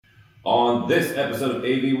On this episode of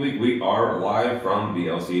AV Week, we are live from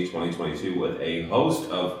BLC 2022 with a host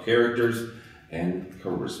of characters and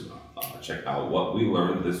charisma. Check out what we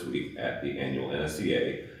learned this week at the annual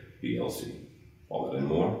NSCA BLC. All that and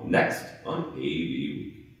more next on AV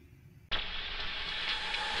Week.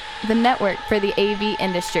 The network for the AV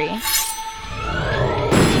industry.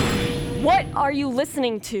 What are you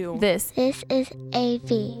listening to? This is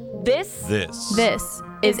AV. This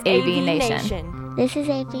is AV Nation. This is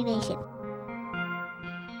AV Nation.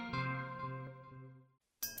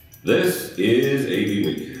 This is AV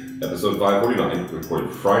Week, episode 549,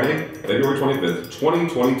 recorded Friday, February 25th,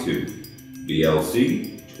 2022,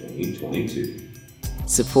 BLC 2022.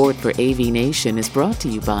 Support for AV Nation is brought to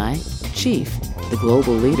you by Chief, the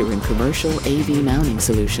global leader in commercial AV mounting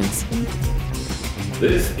solutions.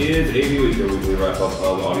 This is AV Week, your weekly wrap-up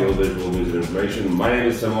of audio, visual, news, and information. My name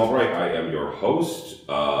is Tim Albright. I am your host.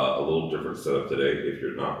 A little different setup today if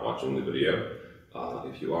you're not watching the video.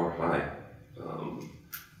 If you are, hi.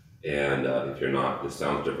 And if you're not, this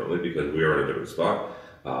sounds differently because we are in a different spot.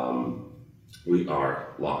 We are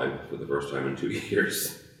live for the first time in 2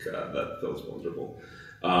 years. God, that feels wonderful.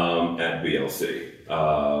 At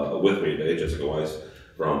BLC. With me today, Jessica Weiss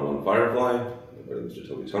from One Firefly, Mr.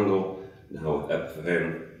 Toby Tungle, now with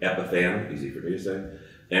Epithan, easy for me to say,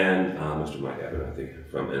 and Mr. Mike Abernathy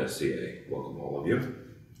from NSCA. Welcome, all of you.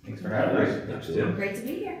 Thanks for having us. Absolutely. Great to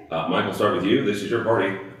be here. Mike, we'll start with you. This is your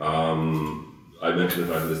party. I mentioned the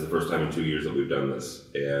fact that this is the first time in 2 years that we've done this,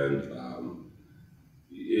 and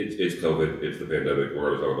it's COVID, it's the pandemic.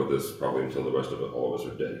 We're going to talk about this probably until the rest of it, all of us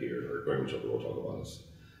are dead here, and our grandchildren will talk about us.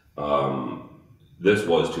 This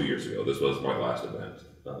was 2 years ago. This was my last event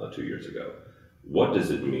 2 years ago. What does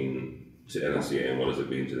it mean to NSCA, and what does it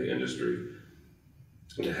mean to the industry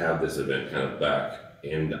to have this event kind of back,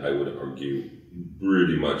 and I would argue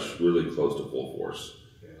really close to full force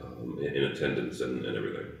in attendance and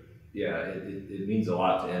everything? Yeah, it means a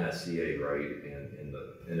lot to NSCA, right, and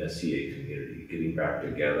the NSCA community, getting back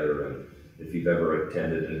together. And if you've ever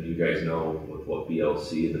attended, and you guys know what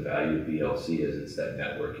BLC and the value of BLC is, it's that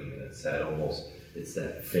networking, and it's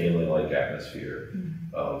that family-like atmosphere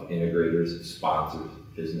of integrators, sponsors,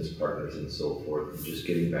 business partners, and so forth, and just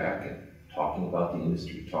getting back and talking about the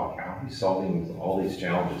industry, how are we solving all these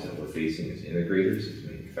challenges that we're facing as integrators, as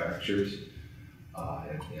manufacturers,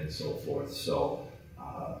 and so forth. So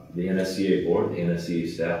the NSCA board, the NSCA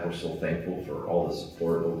staff, we're so thankful for all the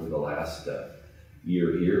support over the last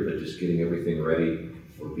year here, but just getting everything ready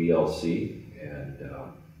for BLC, and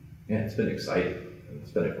it's been exciting.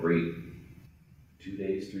 It's been a great 2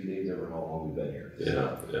 days, 3 days, ever how long we've been here.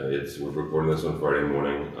 We're recording this on Friday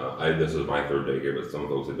morning. This is my third day here, but some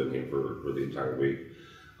folks have been here for the entire week.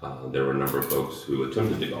 There were a number of folks who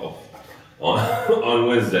attempted to golf on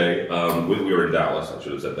Wednesday. We were in Dallas, I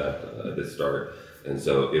should have said that at the start. And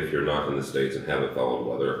so if you're not in the States and haven't followed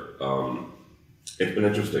weather, it's been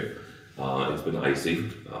interesting. It's been icy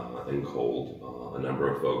and cold. A number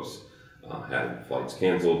of folks had flights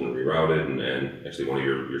canceled and rerouted, and actually one of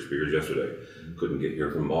your speakers yesterday couldn't get here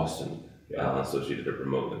from Boston, so she did it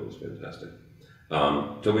remotely. It was fantastic.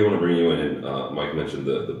 Toby, I want to bring you in. Mike mentioned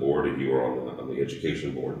the board, and you were on the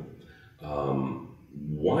education board.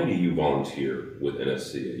 Why do you volunteer with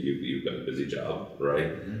NSCA? You've got a busy job,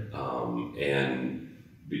 right?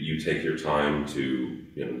 But you take your time to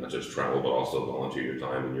not just travel, but also volunteer your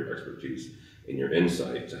time and your expertise and your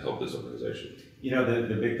insight to help this organization.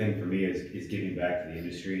 The big thing for me is giving back to the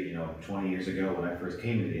industry. 20 years ago when I first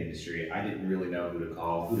came into the industry, I didn't really know who to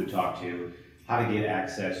call, who to talk to, how to get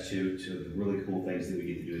access to the really cool things that we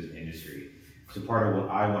get to do as an industry. So part of what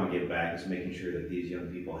I want to give back is making sure that these young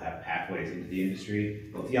people have pathways into the industry,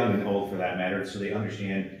 both young and old for that matter, so they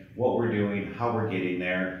understand what we're doing, how we're getting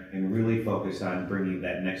there, and really focus on bringing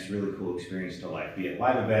that next really cool experience to life, be it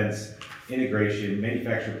live events, integration,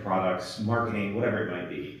 manufactured products, marketing, whatever it might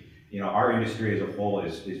be. Our industry as a whole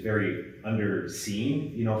is very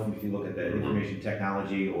underseen, if you look at the information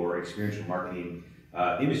technology or experiential marketing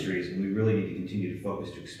industries, and we really need to continue to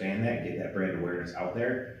focus to expand that and get that brand awareness out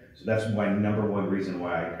there. So that's my number one reason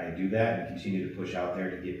why I do that and continue to push out there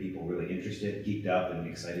to get people really interested, geeked up, and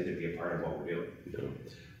excited to be a part of what we're doing.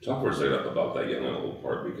 Talk for a second about that young and old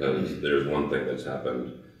part, because there's one thing that's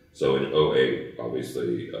happened. So in 2008,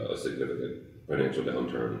 obviously a significant financial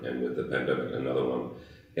downturn, and with the pandemic, another one.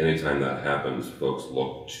 Anytime that happens, folks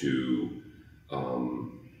look to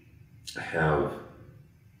have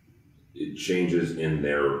changes in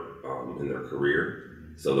their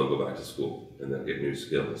career, so they'll go back to school and then get new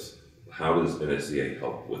skills. How does NSCA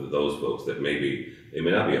help with those folks that they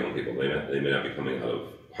may not be young people, they may not be coming out of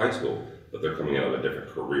high school, but they're coming out of a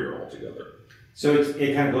different career altogether? So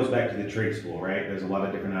it kind of goes back to the trade school, right? There's a lot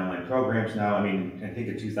of different online programs now. I mean, I think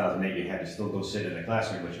in 2008 you had to still go sit in a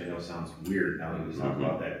classroom, which I know sounds weird now that we talk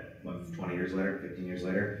about that, what, 20 years later, 15 years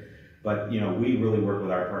later. But, you know, we really work with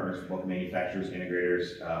our partners, both manufacturers,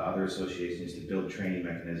 integrators, other associations to build training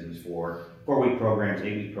mechanisms for 4-week programs,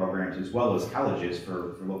 8-week programs, as well as colleges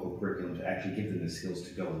for local curriculum to actually give them the skills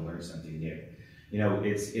to go and learn something new. You know,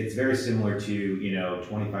 it's very similar to, you know,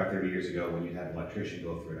 25, 30 years ago when you had an electrician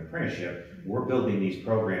go through an apprenticeship. We're building these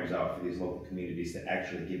programs out for these local communities to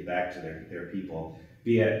actually give back to their people.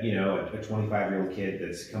 Be it, you know, a 25-year-old kid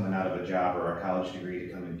that's coming out of a job or a college degree to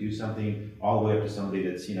come and do something, all the way up to somebody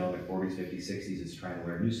that's, you know, in their 40s, 50s, 60s that's trying to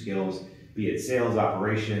learn new skills, be it sales,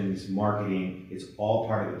 operations, marketing. It's all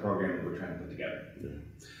part of the program that we're trying to put together. Yeah.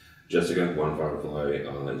 Jessica, One Firefly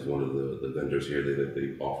is one of the vendors here.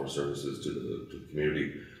 They offer services to the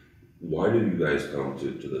community. Why did you guys come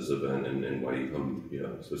to this event, and why do you come, you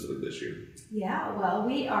know, specifically this year? Yeah, well,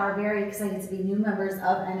 we are very excited to be new members of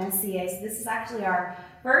NSCA. So this is actually our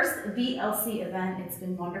first BLC event. It's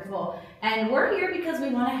been wonderful. And we're here because we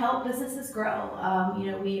want to help businesses grow.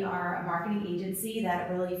 You know, we are a marketing agency that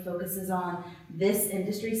really focuses on this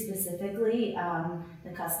industry specifically,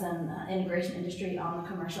 the custom integration industry on the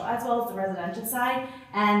commercial as well as the residential side.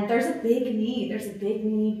 And there's a big need. There's a big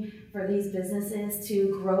need for these businesses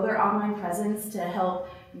to grow their online presence, to help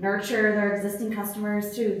nurture their existing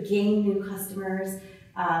customers, to gain new customers,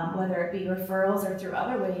 whether it be referrals or through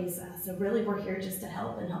other ways. So really we're here just to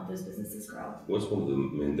help and help those businesses grow. What's one of the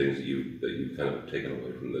main things that you've kind of taken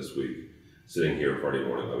away from this week? Sitting here Friday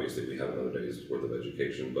morning, obviously we have another day's worth of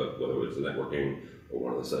education, but whether it's the networking or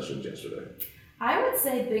one of the sessions yesterday. I would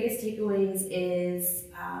say the biggest takeaways is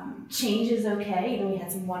change is okay. You know, we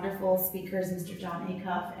had some wonderful speakers, Mr. John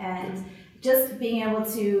Acuff, and just being able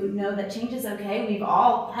to know that change is okay. We've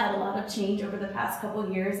all had a lot of change over the past couple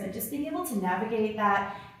of years, and just being able to navigate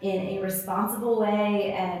that in a responsible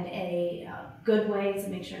way and a good way to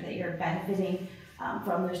make sure that you're benefiting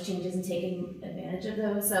from those changes and taking advantage of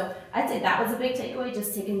those. So I'd say that was a big takeaway,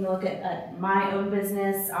 just taking a look at my own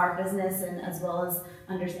business, our business, and as well as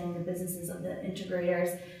understanding the businesses of the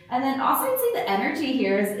integrators. And then also I'd say the energy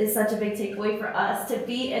here is such a big takeaway for us to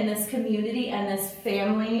be in this community and this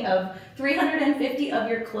family of 350 of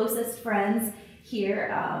your closest friends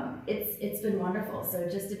here. It's been wonderful. So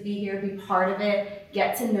just to be here, be part of it,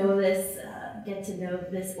 get to know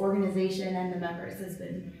this organization and the members has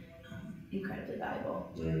been incredibly valuable.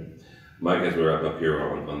 Right. Mike, as we wrap up here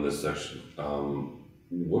on this section,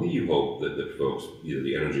 what do you hope that folks, either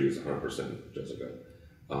the energy is 100%, Jessica,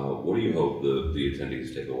 what do you hope the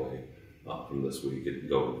attendees take away from this week and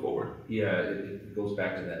going forward? Yeah, it goes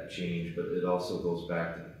back to that change, but it also goes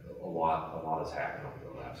back to a lot has happened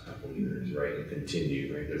over the last couple of years, right? And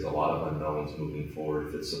continue, right? There's a lot of unknowns moving forward,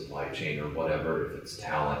 if it's supply chain or whatever, if it's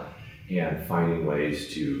talent, and finding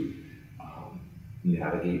ways to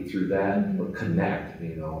navigate through that or connect,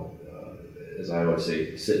 you know, as I always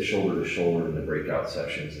say, sit shoulder to shoulder in the breakout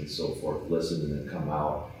sessions and so forth, listen and then come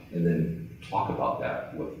out and then talk about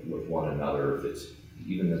that with one another. If it's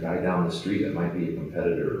even the guy down the street that might be a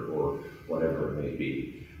competitor or whatever it may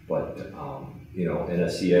be. But, you know,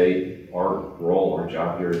 NSCA, our role, our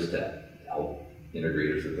job here is to help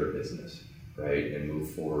integrators with their business, right? And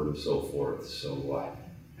move forward and so forth. So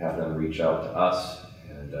have them reach out to us,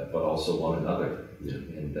 and but also one another. Yeah.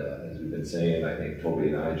 And as we've been saying, I think Toby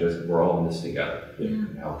and I we're all in this together. Yeah.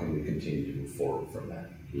 And how can we continue to move forward from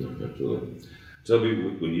that? Yeah, absolutely.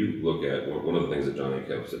 Toby, when you look at one of the things that Johnny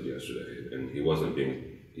Kev said yesterday, and he wasn't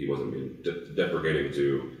being deprecating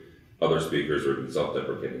to other speakers or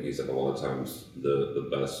self-deprecating. He said a lot of times the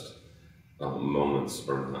best moments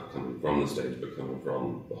are not coming from the stage, but coming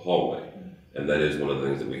from the hallway. And that is one of the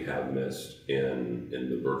things that we have missed in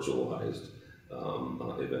the virtualized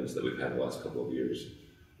events that we've had the last couple of years.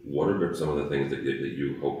 What are some of the things that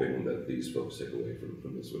you're hoping that these folks take away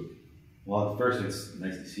from this week? Well, at first, it's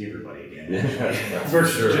nice to see everybody again. For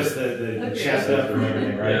sure. Just the chest up and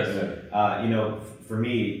everything, right? Yes. You know, for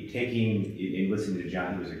me, taking and listening to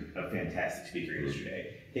John, he was a fantastic speaker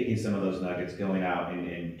yesterday. Taking some of those nuggets, going out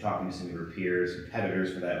and talking to some of your peers,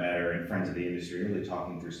 competitors for that matter, and friends of the industry, really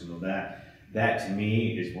talking through some of that. That to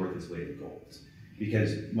me is worth its weight in gold.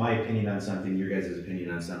 Because my opinion on something, your guys'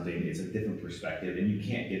 opinion on something, it's a different perspective, and you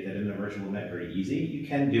can't get that in a virtual event very easy. You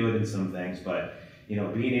can do it in some things, but you know,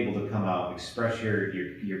 being able to come out, express your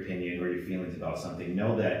opinion or your feelings about something,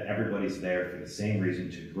 know that everybody's there for the same reason,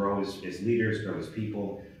 to grow as leaders, grow as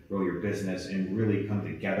people, grow your business, and really come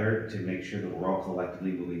together to make sure that we're all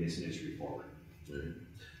collectively moving this industry forward. Right.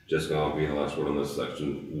 Jessica, I'll be the last word on this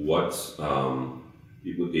section. What's,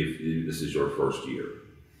 if this is your first year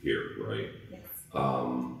here, right? Yes.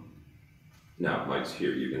 Now Mike's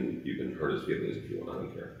here. You can hurt his feelings if you want. I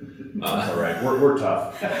don't care. All right, we're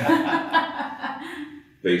tough.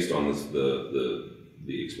 Based on this,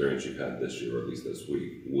 the experience you've had this year, or at least this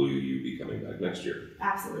week, will you be coming back next year?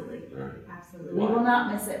 Absolutely. All right. Absolutely. Why? We will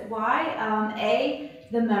not miss it. Why?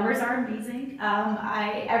 The members are amazing.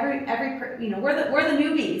 We're the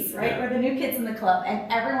newbies, right? Yeah. We're the new kids in the club,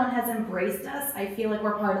 and everyone has embraced us. I feel like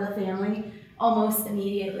we're part of the family almost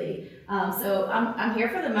immediately. So I'm here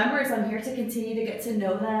for the members. I'm here to continue to get to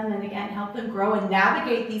know them and again help them grow and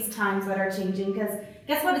navigate these times that are changing. Because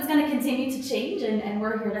guess what? It's going to continue to change, and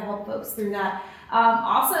we're here to help folks through that.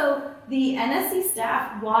 Also, the NSC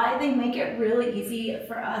staff, why they make it really easy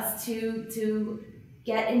for us to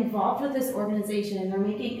get involved with this organization, and they're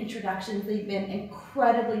making introductions. They've been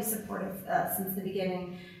incredibly supportive since the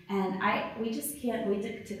beginning, and we just can't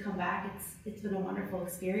wait to come back. It's been a wonderful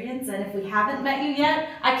experience, and if we haven't met you yet,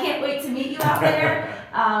 I can't wait to meet you out there.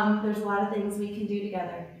 There's a lot of things we can do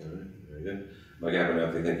together. All right, very good. Mike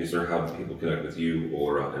Abernathy, thank you, sir. How do people connect with you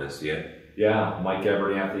or NSCA? Yeah, Mike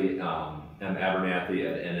Abernathy,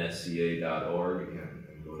 mabernathy@nsca.org,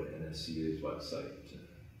 and go to NSCA's website to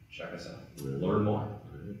check us out, learn more.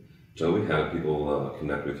 Joey, how do people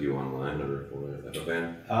connect with you online or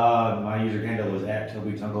FFN? My user handle is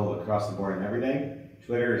 @TobyTungle across the board and everything.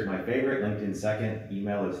 Twitter is my favorite, LinkedIn second,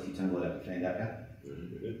 email is ttungle@ffan.com.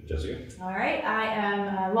 Good. Jessica? All right, I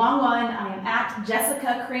am long one. I am at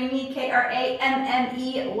Jessica Cramey,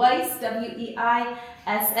 KRAMME Weiss, WEISS.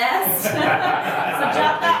 So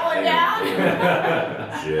jot that one down.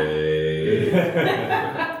 Jay.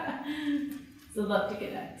 So love to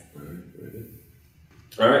connect. All right, very good.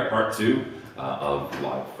 All right, part two of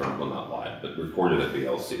live from, well, not live, but recorded at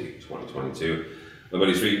BLC 2022. My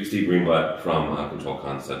buddy Steve Greenblatt from Control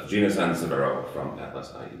Concept, Gina Sansevero from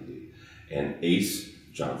Atlas IED, and Ace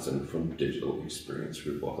Johnson from Digital Experience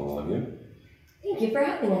Group. Welcome, all of you. Thank you for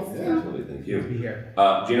having us. Yeah, absolutely, thank you. Be here.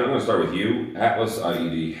 Gina, I'm going to start with you. Atlas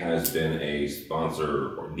IED has been a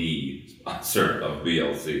sponsor, or the sponsor of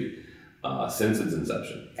BLC since its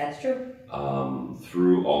inception. That's true.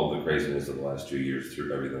 Through all the craziness of the last 2 years,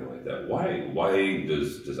 through everything like that. Why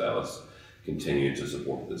does Atlas continue to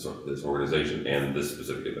support this organization and this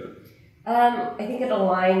specific event? I think it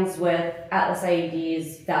aligns with Atlas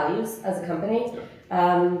IED's values as a company. Yeah.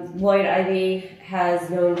 Lloyd Ivy has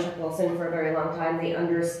known Chuck Wilson for a very long time. They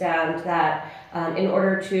understand that in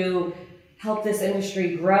order to help this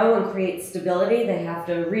industry grow and create stability, they have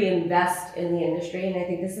to reinvest in the industry. And I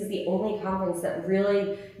think this is the only conference that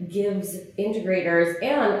really gives integrators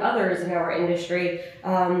and others in our industry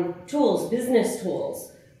tools, business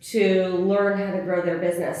tools, to learn how to grow their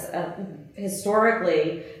business.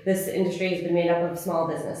 Historically, this industry has been made up of small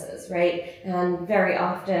businesses, right? And very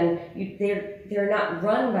often, they're not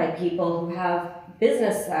run by people who have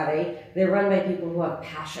business savvy. They're run by people who have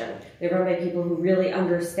passion. They're run by people who really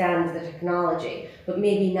understand the technology, but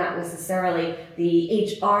maybe not necessarily the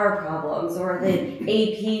HR problems or the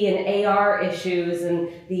AP and AR issues and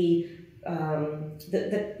the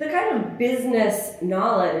kind of business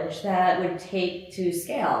knowledge that would take to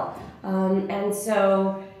scale. And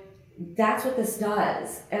so that's what this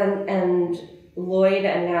does. And Lloyd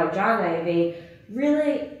and now John Ivy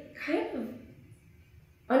really kind of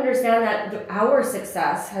understand that our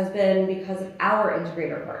success has been because of our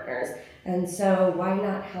integrator partners. And so why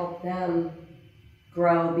not help them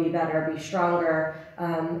grow, be better, be stronger,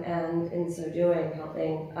 and in so doing,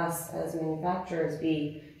 helping us as manufacturers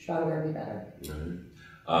be stronger and be better.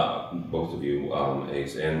 Right. Both of you,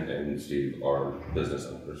 Ace and Steve, are business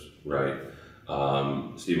owners, right?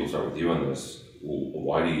 Steve, we'll start with you on this.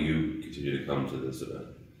 Why do you continue to come to this event?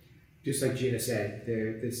 Just like Gina said,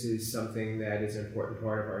 this is something that is an important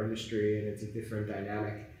part of our industry, and it's a different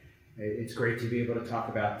dynamic. It's great to be able to talk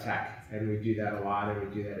about tech, and we do that a lot, and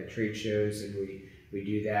we do that at trade shows, and we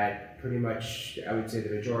do that pretty much, I would say, the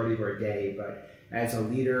majority of our day. But as a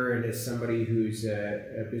leader and as somebody who's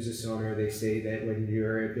a business owner, they say that when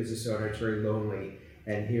you're a business owner, it's very lonely,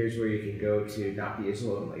 and here's where you can go to not be as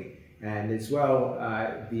lonely. And as well,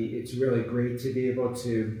 it's really great to be able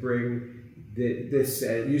to bring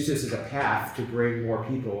use this as a path to bring more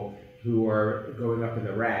people who are going up in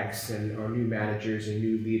the ranks and are new managers and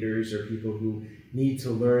new leaders or people who need to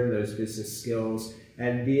learn those business skills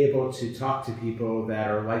and be able to talk to people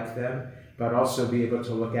that are like them, but also be able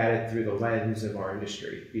to look at it through the lens of our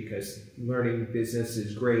industry, because learning business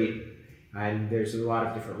is great and there's a lot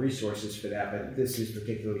of different resources for that, but this is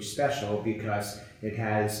particularly special because it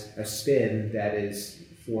has a spin that is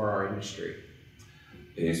for our industry.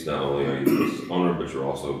 Ace, not only are you the business owner, but you're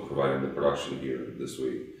also providing the production here this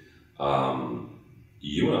week.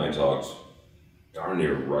 You and I talked darn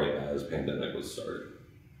near right as pandemic was starting.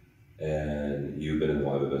 And you've been in the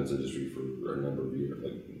live events industry for a number of years,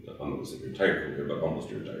 like I'm not going to say your entire career, but almost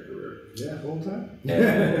your entire career. Yeah, full time.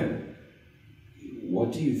 And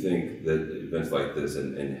what do you think that events like this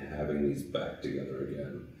and having these back together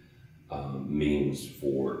again means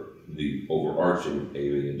for the overarching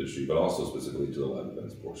AV industry, but also specifically to the live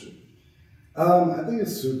events portion? I think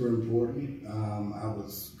it's super important. I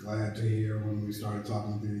was glad to hear when we started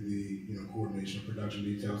talking through the coordination of production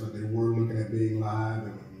details that they were looking at being live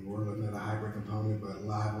and we were looking at a hybrid component, but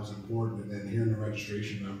live was important. And then hearing the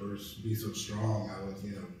registration numbers be so strong, I was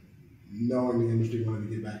knowing the industry wanted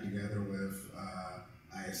to get back together with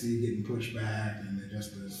ISE getting pushed back and then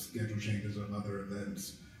just the schedule changes of other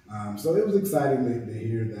events. So it was exciting to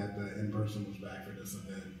hear that the in-person was back for this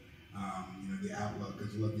event. The outlook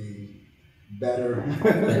is looking better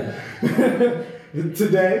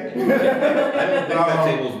today. I don't think that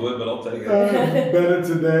tables would, but I'll take it. Better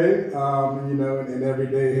today, and every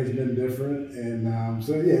day has been different. And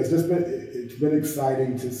so yeah, it's been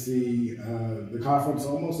exciting to see the conference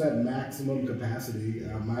almost at maximum capacity,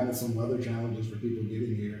 minus some other challenges for people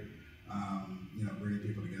getting here. Bringing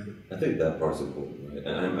people together. I think that part's important, right?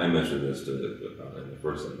 And I mentioned this in the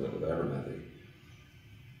first segment with Abernathy.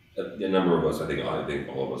 A number of us, I think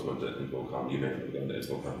all of us went to InfoComm. You may have gone to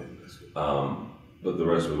InfoComm. But the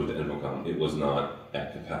rest of us went to InfoComm. It was not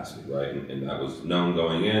at capacity, right? And that was known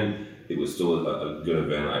going in. It was still a good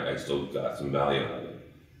event. I still got some value out of it.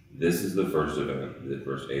 This is the first event, the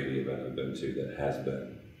first AV event I've been to that has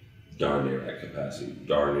been darn near at capacity,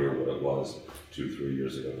 darn near what it was 2-3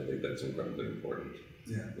 years ago. I think that's incredibly important.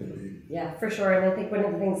 Yeah, for sure. And I think one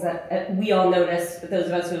of the things that we all notice, those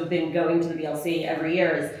of us who have been going to the BLC every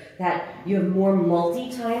year, is that you have more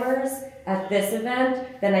multi-timers at this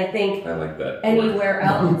event than I think I like that anywhere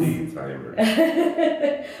else. Multi-timers.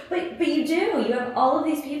 but you do. You have all of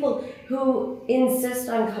these people who insist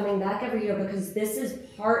on coming back every year because this is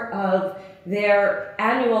part of their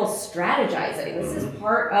annual strategizing. This is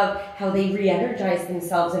part of how they re-energize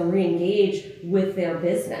themselves and re-engage with their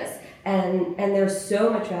business. And there's so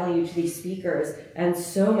much value to these speakers and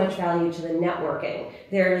so much value to the networking.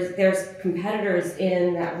 There's competitors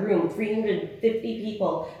in that room, 350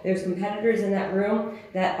 people. There's competitors in that room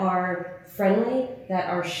that are friendly, that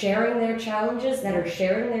are sharing their challenges, that are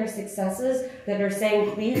sharing their successes, that are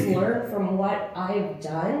saying, please learn from what I've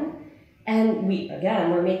done. And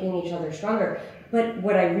we're making each other stronger. But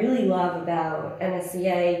what I really love about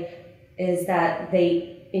NSCA is that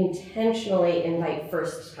they intentionally invite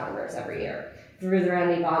first-timers every year through the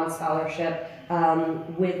Randy Bond Scholarship,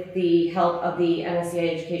 with the help of the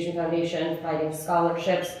NSCA Education Foundation providing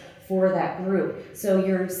scholarships for that group. So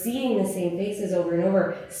you're seeing the same faces over and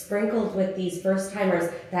over, sprinkled with these first-timers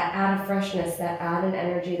that add a freshness, that add an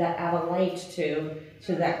energy, that add a light to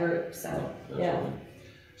that group. So, yeah.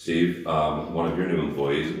 Steve, one of your new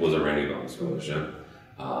employees was a Randy Bond Scholarship,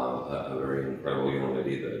 a very incredible young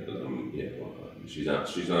lady that she's not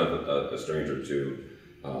a stranger to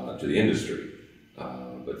the industry,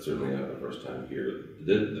 but certainly a first time here.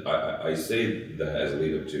 I say that as a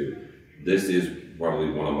lead up to this is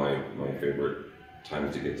probably one of my favorite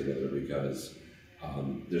times to get together because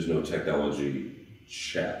there's no technology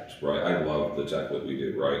chat, right? I love the tech what we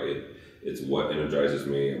do, right? It's what energizes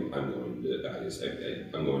me. I'm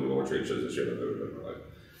going to more trade shows this year than I've ever done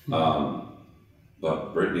in my life.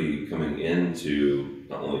 But Brittany coming into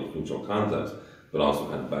not only functional concepts, but also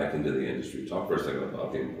kind of back into the industry. Talk for a second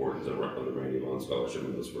about the importance of the Randy Bond Scholarship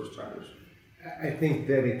and those first timers. I think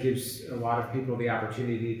that it gives a lot of people the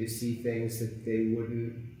opportunity to see things that they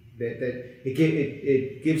wouldn't.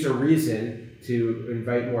 It gives a reason to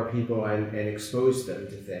invite more people and expose them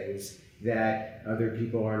to things that other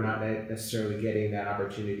people are not necessarily getting that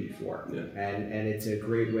opportunity for. Yeah. And it's a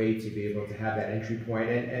great way to be able to have that entry point.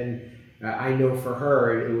 And I know for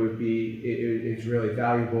her it's really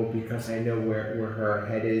valuable because I know where her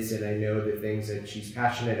head is and I know the things that she's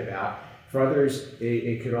passionate about. For others,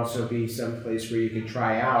 it could also be some place where you can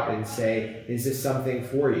try out and say, is this something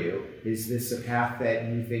for you? Is this a path that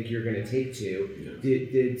you think you're going to take to? Yeah.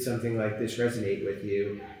 Did something like this resonate with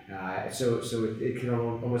you? So it can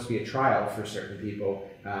almost be a trial for certain people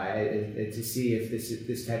and to see if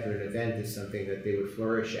this type of an event is something that they would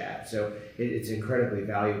flourish at. So it's incredibly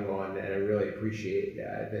valuable, and I really appreciate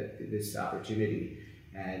this opportunity.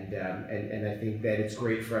 And I think that it's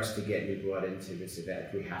great for us to get new blood into this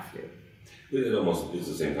event. We have to. It almost is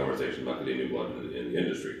the same conversation about getting new blood in the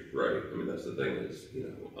industry, right? I mean, that's the thing is,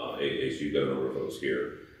 Ace, you've got a number of folks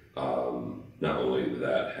here, not only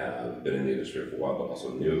that have been in the industry for a while, but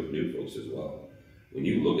also new folks as well. When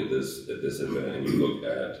you look at this event and you look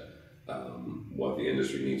at what the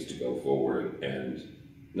industry needs to go forward and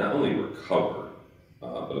not only recover,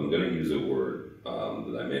 but I'm going to use a word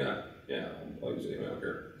that I may not, I'll use it anyway, I don't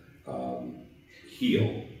care,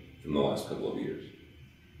 heal from the last couple of years.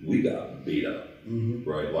 We got beat up,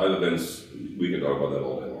 right? Live events, we can talk about that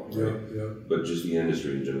all day long, right? Yeah. But just the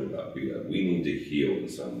industry in general got beat up. We need to heal in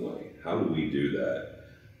some way. How do we do that?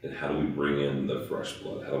 And how do we bring in the fresh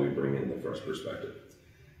blood? How do we bring in the fresh perspective?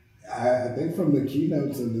 I think from the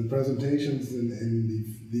keynotes and the presentations and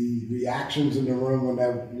the reactions in the room when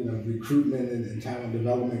that recruitment and talent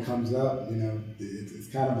development comes up, it's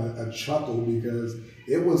kind of a chuckle because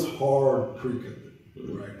it was hard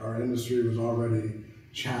pre-COVID, right? Our industry was already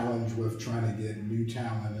challenged with trying to get new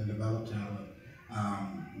talent and develop talent.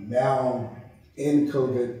 Now in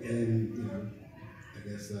COVID and I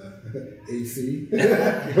guess AC or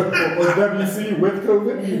WC with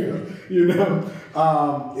COVID,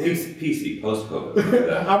 It's PC,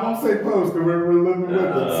 post-COVID. I won't say post, because we're living with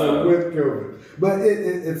it, so with COVID. But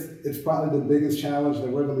it's probably the biggest challenge that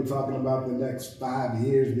we're going to be talking about the next 5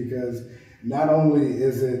 years, because not only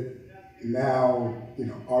is it now,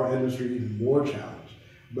 our industry even more challenged,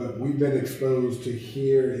 but we've been exposed to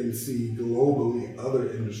hear and see globally other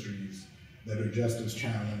industries that are just as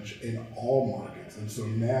challenged in all markets. And so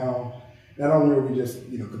now, not only are we just,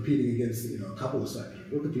 competing against, a couple of sectors,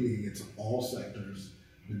 we're competing against all sectors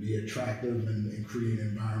to be attractive and create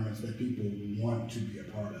environments that people want to be a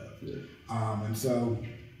part of. Yeah. And so,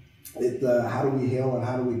 how do we heal and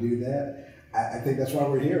how do we do that? I think that's why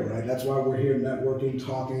we're here, right? That's why we're here networking,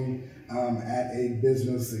 talking at a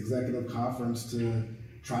business executive conference to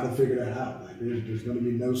try to figure that out. Like there's going to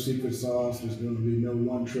be no secret sauce. There's going to be no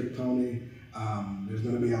one-trick pony. There's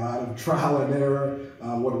going to be a lot of trial and error.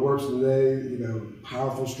 What works today,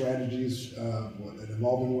 powerful strategies. An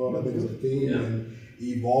evolving world, I think, is the theme, and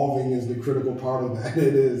evolving is the critical part of that.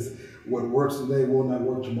 It is what works today will not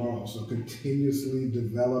work tomorrow. So continuously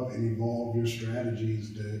develop and evolve your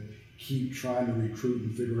strategies to keep trying to recruit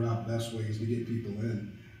and figure out best ways to get people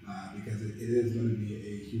in, because it is going to be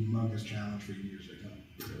a humongous challenge for years to come.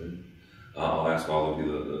 Good. I'll ask all of you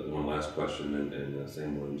the one last question, and the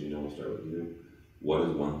same one, Gina, we'll start with you. What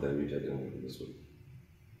is one thing you're taking away from this week?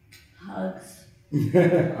 Hugs.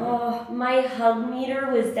 Oh, my hug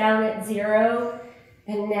meter was down at 0,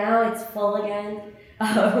 and now it's full again.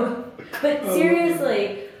 But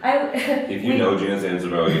seriously, if you know Gina's answer,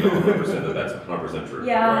 you know 100% that's 100% true.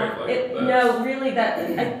 Yeah, right? no, really,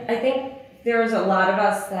 I think there's a lot of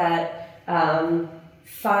us that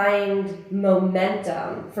find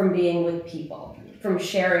momentum from being with people, from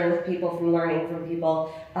sharing with people, from learning from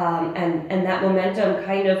people, and that momentum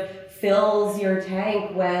kind of fills your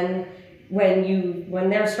tank when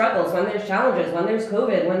there's struggles, when there's challenges, when there's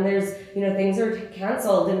COVID, when there's things are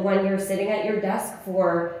canceled, and when you're sitting at your desk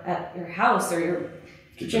at your house or your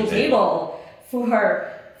kitchen table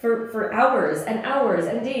for hours and hours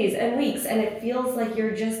and days and weeks, and it feels like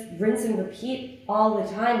you're just rinse and repeat all the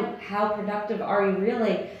time. How productive are you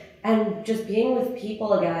really? And just being with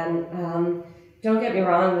people again. Don't get me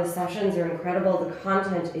wrong, the sessions are incredible, the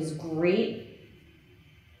content is great,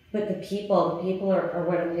 but the people are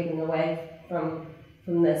what I'm taking away from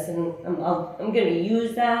this, and I'm going to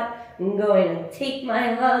use that. I'm going to take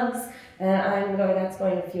my hugs, and that's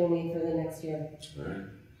going to fuel me for the next year. All right.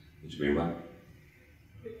 Did you bring back?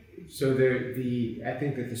 So I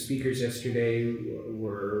think that the speakers yesterday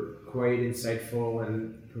were quite insightful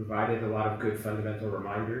and provided a lot of good fundamental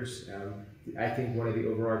reminders. I think one of the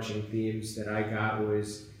overarching themes that I got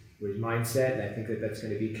was mindset, and I think that that's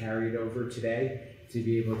going to be carried over today, to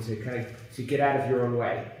be able to to get out of your own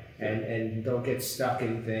way and don't get stuck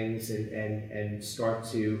in things and start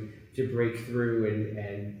to break through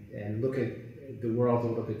and look at the world a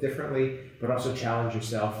little bit differently, but also challenge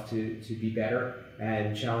yourself to be better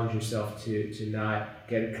and challenge yourself to not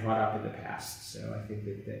get caught up in the past. So I think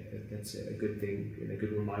that's a good thing and a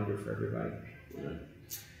good reminder for everybody. All right.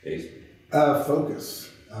 Ace? Focus.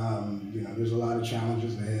 There's a lot of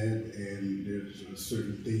challenges ahead, and there's a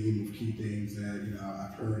certain theme of key things that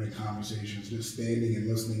I've heard in conversations, just standing and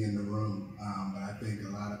listening in the room. But I think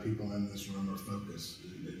a lot of people in this room are focused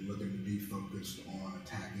and looking to be focused on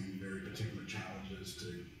attacking very particular challenges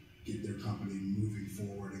to get their company moving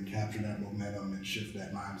forward and capture that momentum and shift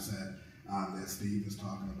that mindset that Steve was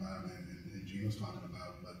talking about and Gina was talking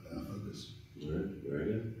about. But focus. All right, very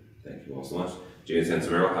good. Thank you all so much. Gina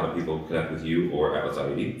Sansamero, how do people connect with you or Atlas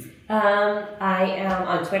IED? I am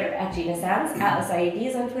on Twitter at Gina Sans. Atlas IED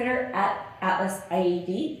is on Twitter at Atlas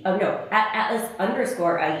IED. At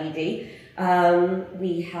Atlas_IED.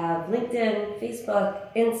 We have LinkedIn,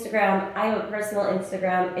 Facebook, Instagram. I have a personal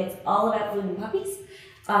Instagram. It's all about food and puppies.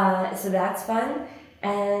 So that's fun.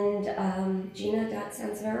 And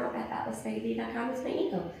gina.sansanaro@atlasav.com is my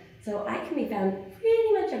email. So I can be found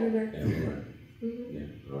pretty much everywhere. Everywhere. Yeah,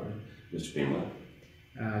 all right. Mr. Greenblatt?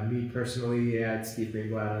 Me personally at Steve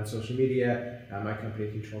Greenblatt on social media. My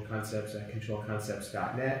company Control Concepts at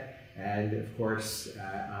controlconcepts.net. And of course,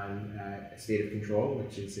 on State of Control,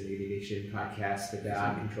 which is an aviation podcast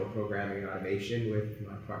about control programming and automation with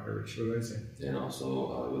my partner, Rich Ruiz. And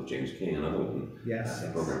also with James King, another one. Yes.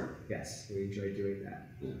 Program. Yes, we enjoy doing that.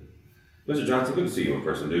 Yeah. Mr. Johnson, good to see you in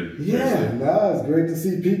person, dude. Yeah, no, it's great to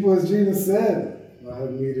see people, as Gina said. My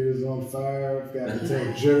hug meter is on fire. Got to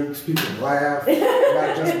tell jokes. People laugh.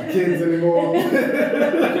 Not just the kids anymore.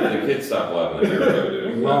 The kids stopped laughing a year ago,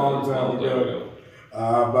 dude. Long time ago.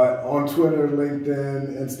 But on Twitter,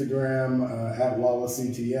 LinkedIn, Instagram, at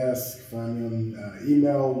WallaceCTS. Find me on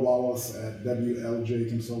email,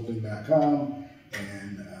 wallace@wljconsulting.com.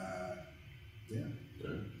 And yeah.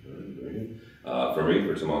 Very good. For me,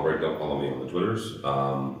 for Tomorrow Breakdown, follow me on the Twitters.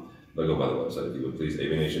 But go by the website if you would please,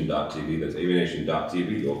 aviation.tv. That's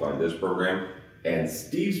aviation.tv. You'll find this program and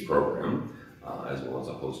Steve's program, as well as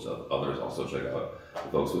a host of others. Also check out the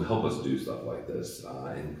folks who help us do stuff like this,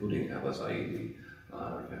 including Atlas IED,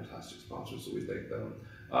 our fantastic sponsors, so we thank them.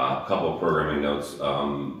 A couple of programming notes.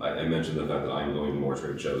 I mentioned the fact that I'm going to more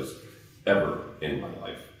trade shows ever in my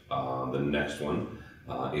life. The next one,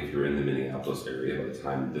 if you're in the Minneapolis area, by the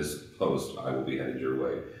time this post, I will be headed your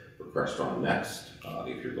way. Restaurant Next.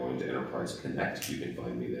 If you're going to Enterprise Connect, you can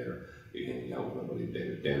find me there. Be hanging out with my buddy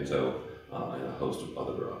David Danto and a host of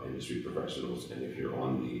other industry professionals. And if you're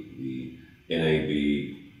on the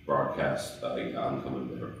NAB broadcast, I'm coming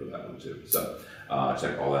there for that one too. So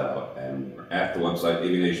check all that out. And we're at the website,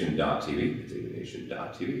 aviation.tv. It's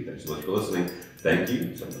aviation.tv. Thanks so much for listening. Thank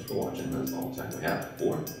you so much for watching. That's all the time we have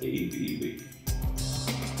for AV Week.